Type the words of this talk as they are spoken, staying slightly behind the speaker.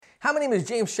Hi, my name is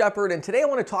James Shepard, and today I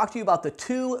want to talk to you about the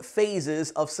two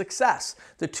phases of success.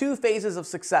 The two phases of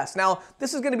success. Now,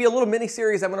 this is going to be a little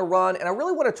mini-series I'm going to run, and I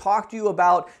really want to talk to you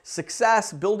about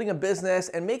success, building a business,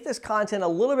 and make this content a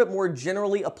little bit more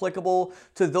generally applicable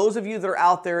to those of you that are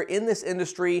out there in this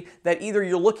industry that either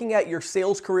you're looking at your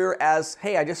sales career as,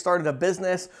 hey, I just started a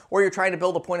business, or you're trying to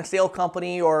build a point-of-sale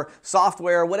company or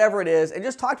software, whatever it is, and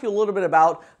just talk to you a little bit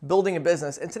about building a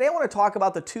business. And today I want to talk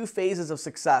about the two phases of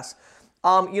success.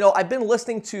 I've been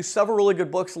listening to several really good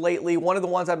books lately. One of the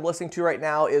ones I'm listening to right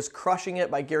now is Crushing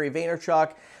It by Gary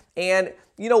Vaynerchuk. And,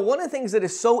 one of the things that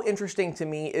is so interesting to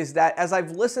me is that as I've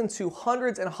listened to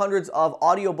hundreds and hundreds of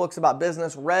audiobooks about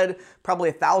business, read probably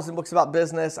 1,000 books about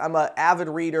business, I'm an avid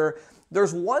reader,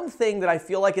 there's one thing that I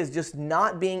feel like is just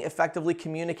not being effectively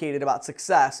communicated about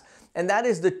success, and that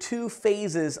is the two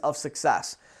phases of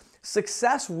success.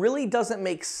 Success really doesn't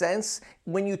make sense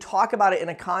when you talk about it in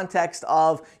a context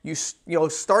of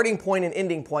starting point and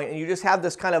ending point, and you just have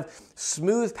this kind of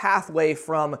smooth pathway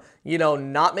from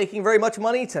not making very much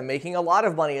money to making a lot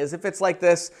of money, as if it's like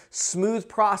this smooth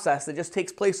process that just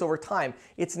takes place over time.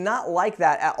 It's not like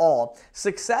that at all.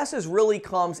 Success really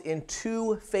comes in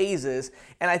two phases,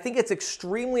 and I think it's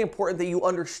extremely important that you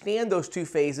understand those two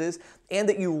phases and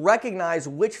that you recognize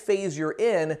which phase you're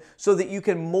in so that you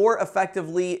can more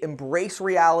effectively embrace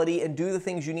reality and do the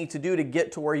things you need to do to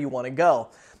get to where you want to go.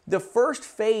 The first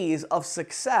phase of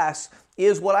success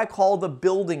is what I call the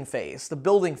building phase. The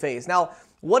building phase. Now,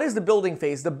 what is the building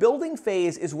phase? The building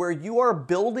phase is where you are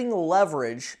building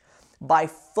leverage by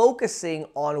focusing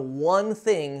on one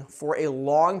thing for a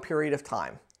long period of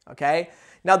time. Okay?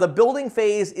 Now, the building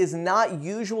phase is not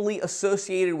usually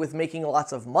associated with making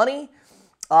lots of money.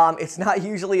 It's not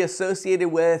usually associated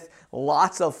with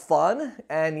lots of fun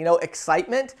and,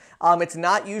 excitement. It's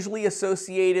not usually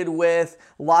associated with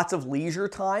lots of leisure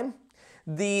time.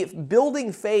 The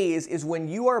building phase is when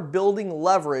you are building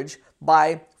leverage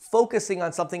by focusing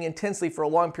on something intensely for a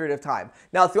long period of time.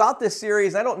 Now, throughout this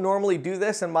series, I don't normally do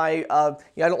this, and I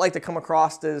don't like to come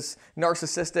across as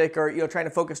narcissistic or trying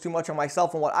to focus too much on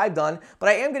myself and what I've done. But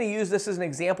I am going to use this as an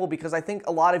example because I think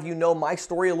a lot of you know my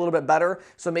story a little bit better,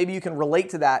 so maybe you can relate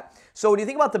to that. So when you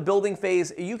think about the building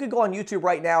phase, you could go on YouTube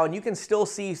right now and you can still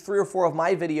see 3 or 4 of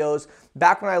my videos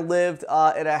back when I lived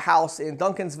at a house in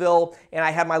Duncansville, and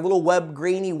I had my little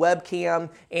grainy webcam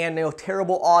and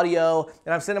terrible audio,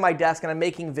 and I'm sitting at my desk and I'm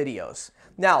making videos.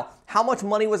 Now, how much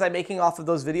money was I making off of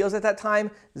those videos at that time?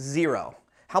 0.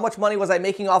 How much money was I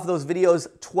making off of those videos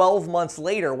 12 months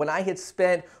later when I had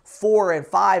spent 4 and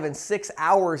 5 and 6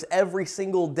 hours every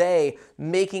single day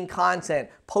making content,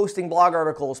 posting blog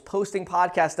articles, posting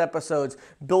podcast episodes,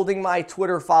 building my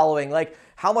Twitter following? Like,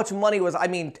 how much money was,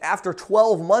 after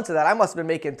 12 months of that, I must have been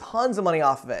making tons of money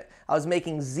off of it. I was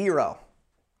making 0.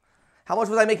 How much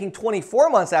was I making 24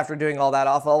 months after doing all that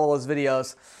off all those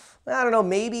videos? I don't know,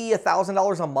 maybe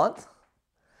 $1,000 a month?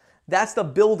 That's the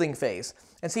building phase.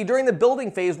 And see, during the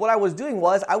building phase, what I was doing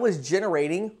was I was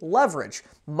generating leverage.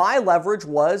 My leverage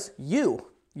was you.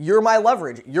 You're my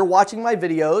leverage. You're watching my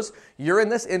videos. You're in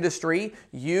this industry.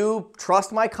 You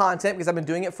trust my content because I've been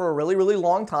doing it for a really, really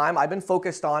long time. I've been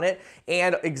focused on it.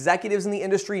 And executives in the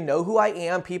industry know who I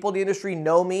am. People in the industry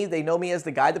know me. They know me as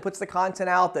the guy that puts the content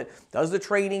out, that does the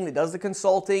training, that does the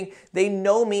consulting. They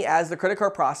know me as the credit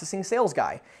card processing sales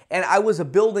guy. And I was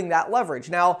building that leverage.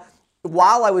 Now,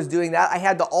 while I was doing that, I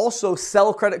had to also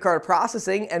sell credit card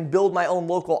processing and build my own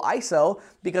local ISO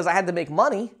because I had to make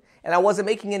money. And I wasn't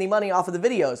making any money off of the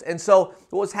videos. And so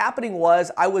what was happening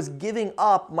was I was giving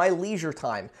up my leisure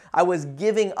time. I was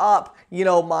giving up,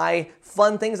 my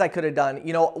fun things I could have done.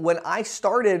 When I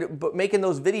started making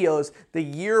those videos, the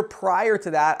year prior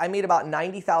to that, I made about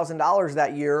 $90,000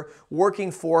 that year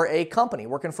working for a company,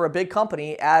 working for a big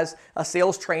company as a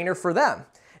sales trainer for them.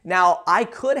 Now, I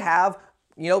could have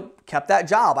kept that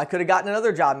job. I could have gotten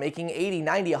another job making $80,000,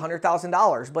 $90,000,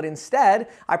 $100,000. But instead,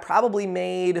 I probably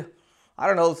made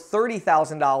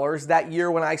 $30,000 that year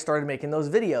when I started making those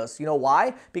videos. You know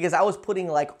why? Because I was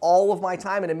putting all of my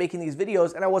time into making these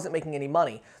videos and I wasn't making any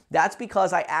money. That's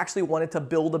because I actually wanted to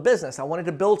build a business. I wanted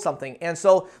to build something. And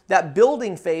so that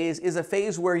building phase is a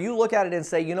phase where you look at it and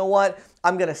say, you know what?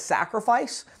 I'm going to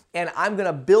sacrifice and I'm going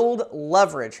to build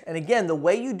leverage. And again, the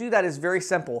way you do that is very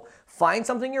simple. Find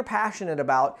something you're passionate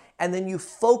about, and then you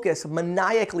focus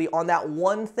maniacally on that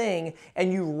one thing,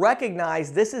 and you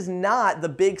recognize this is not the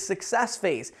big success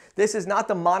phase. This is not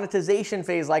the monetization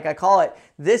phase like I call it.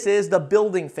 This is the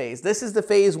building phase. This is the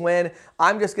phase when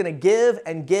I'm just going to give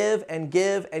and give and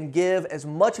give and give as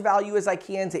much value as I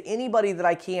can to anybody that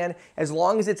I can, as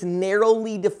long as it's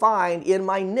narrowly defined in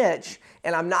my niche,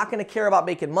 and I'm not going to care about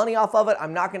making money off of it.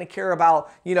 I'm not going to care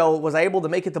about, was I able to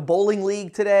make it to bowling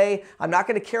league today? I'm not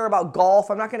going to care about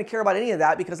golf. I'm not going to care about any of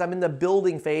that because I'm in the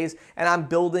building phase and I'm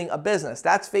building a business.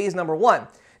 That's phase number one.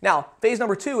 Now, phase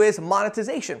number two is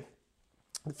monetization.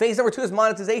 Phase number two is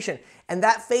monetization, and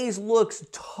that phase looks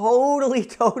totally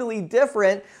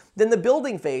different than the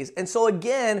building phase. And so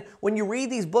again, when you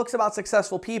read these books about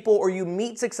successful people or you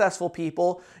meet successful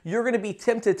people, you're going to be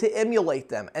tempted to emulate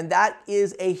them, and that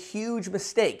is a huge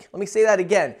mistake. Let me say that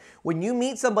again. When you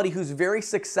meet somebody who's very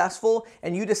successful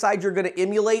and you decide you're going to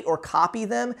emulate or copy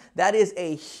them, that is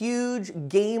a huge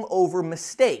game over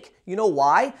mistake. You know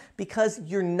why? Because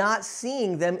you're not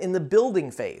seeing them in the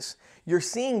building phase. You're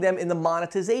seeing them in the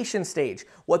monetization stage.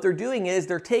 What they're doing is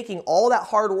they're taking all that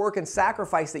hard work and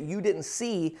sacrifice that you didn't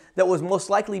see that was most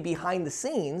likely behind the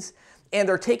scenes, and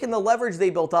they're taking the leverage they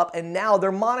built up and now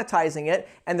they're monetizing it,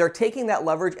 and they're taking that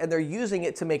leverage and they're using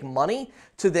it to make money,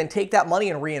 to then take that money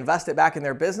and reinvest it back in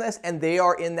their business, and they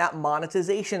are in that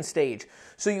monetization stage.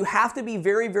 So you have to be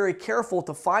very careful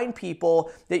to find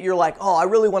people that you're like, oh, I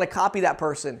really want to copy that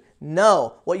person.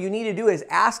 No, what you need to do is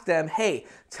ask them, hey,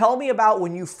 tell me about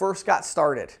when you first got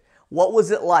started. What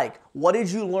was it like? What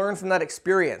did you learn from that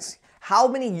experience? How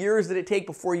many years did it take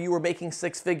before you were making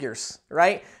six figures,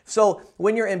 right? So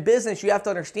when you're in business, you have to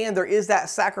understand there is that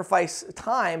sacrifice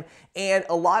time, and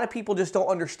a lot of people just don't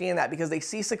understand that because they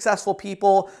see successful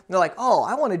people and they're like, oh,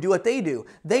 I want to do what they do.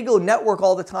 They go network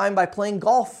all the time by playing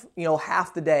golf,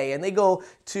 half the day, and they go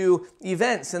to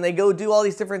events and they go do all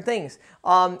these different things,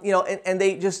 and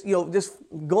they just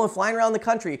going flying around the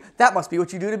country. That must be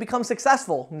what you do to become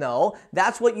successful. No,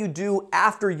 that's what you do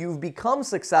after you've become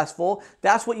successful.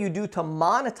 That's what you do to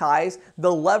monetize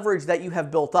the leverage that you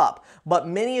have built up. But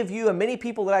many of you and many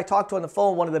people that I talk to on the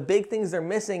phone, one of the big things they're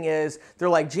missing is they're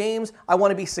like, James, I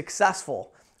want to be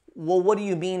successful. Well, what do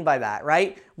you mean by that,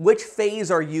 right? Which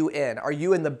phase are you in? Are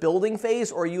you in the building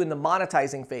phase or are you in the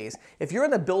monetizing phase? If you're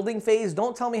in the building phase,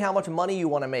 don't tell me how much money you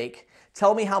want to make.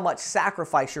 Tell me how much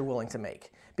sacrifice you're willing to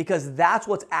make, because that's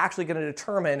what's actually going to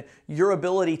determine your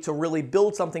ability to really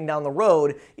build something down the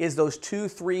road, is those 2,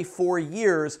 3, 4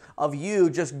 years of you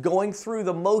just going through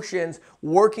the motions,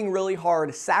 working really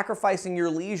hard, sacrificing your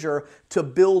leisure to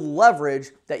build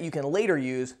leverage that you can later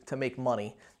use to make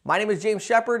money. My name is James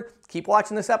Shepard. Keep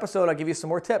watching this episode. I'll give you some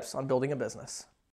more tips on building a business.